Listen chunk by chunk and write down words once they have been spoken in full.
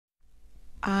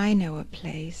I know a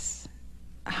place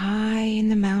high in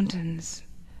the mountains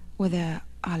where there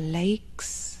are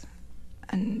lakes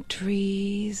and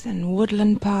trees and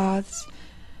woodland paths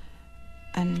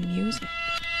and music.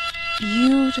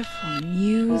 Beautiful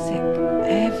music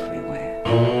everywhere.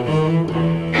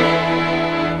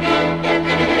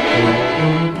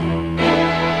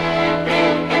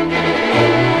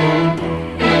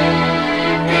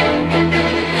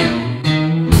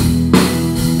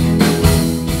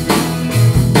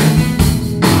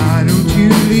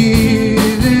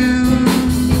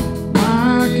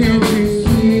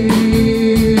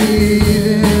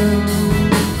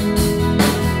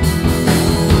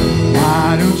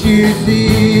 You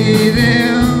see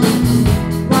them,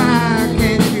 why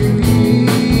can't you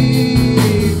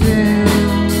leave them?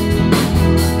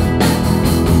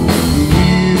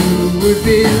 You would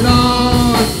be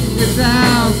lost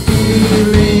without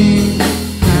feeling,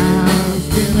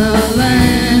 lost in the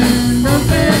land of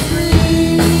their dreams.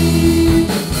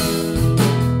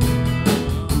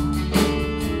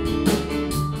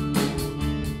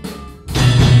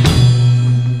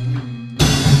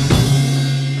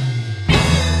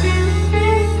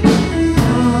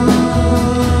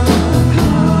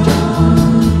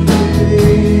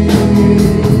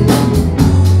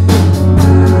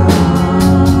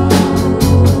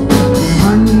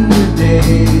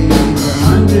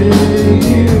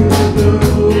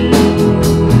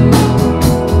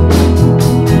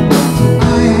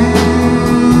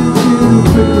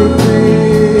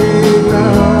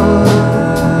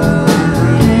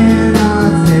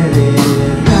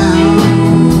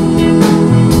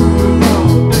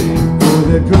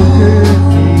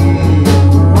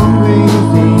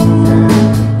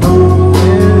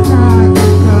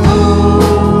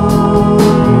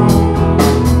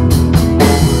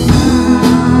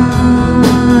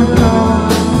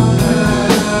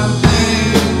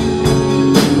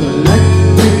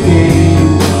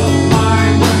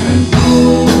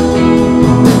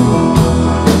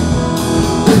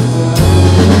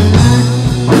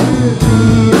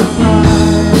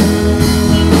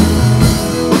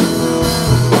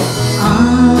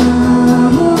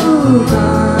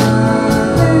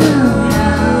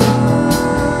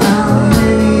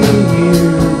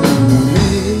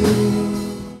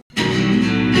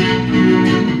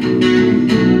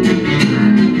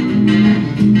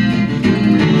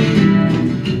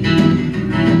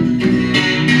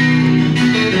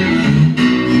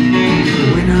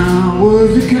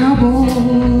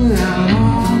 Cowboy out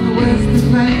on the western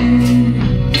plain.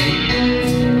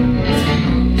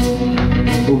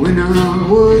 When I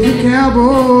was a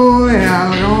cowboy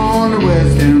out on the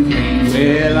western plain,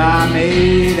 well, I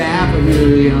made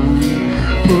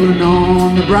 $500,000 pulling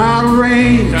on the bridle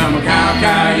reins. I'm a cow,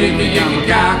 yicky, I'm a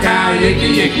cow, yicky,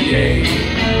 yicky, yay.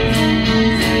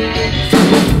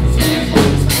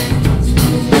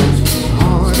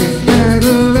 All this bag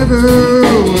of leather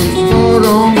was stored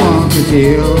on Monkey's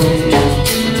Hill.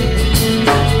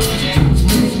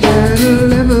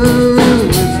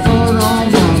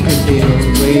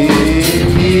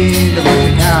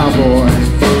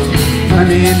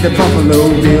 The Buffalo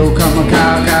Bill, come a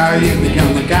cow, yicky,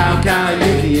 come a cow,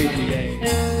 yicky, yicky, yay.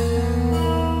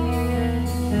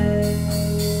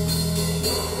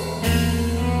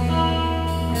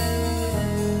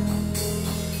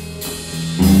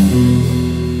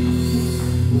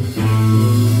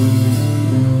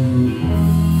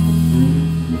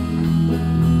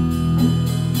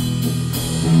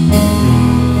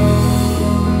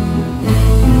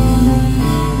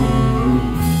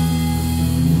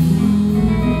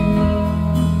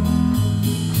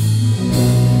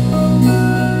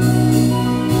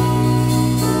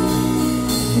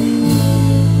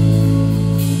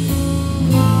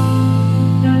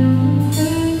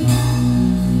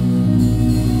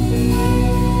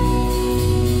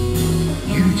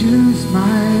 Just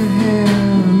might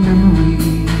have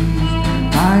memories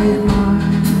like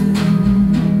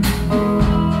mine.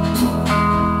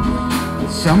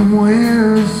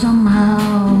 Somewhere,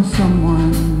 somehow,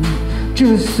 someone,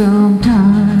 just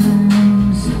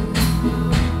sometimes.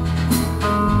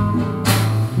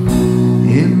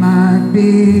 It might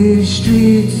be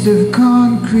streets of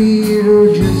concrete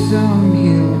or just some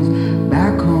hills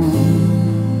back home.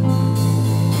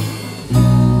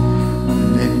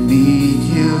 Let me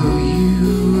tell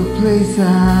you a place I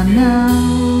know.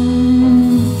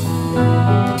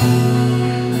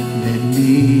 Let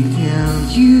me tell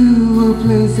you a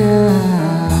place I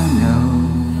know.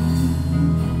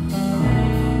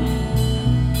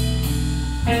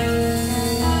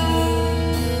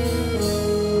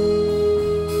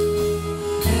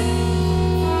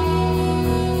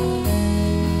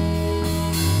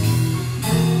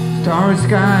 Starry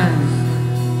skies,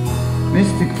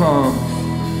 mystic fogs,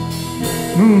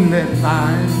 moonlit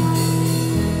lives,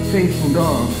 faithful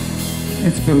dogs.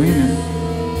 It's Bolinas.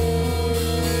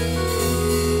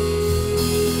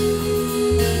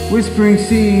 Whispering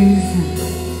seas,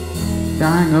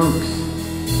 dying oaks,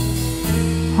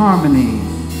 harmonies.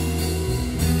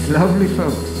 It's lovely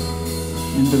folks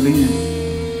in Bolinas.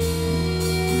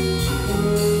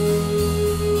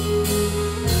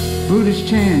 Buddhist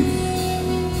chants,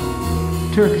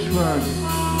 Turkish rugs,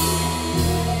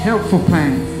 helpful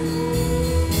plants,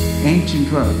 ancient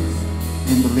drugs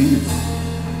in Bolinas.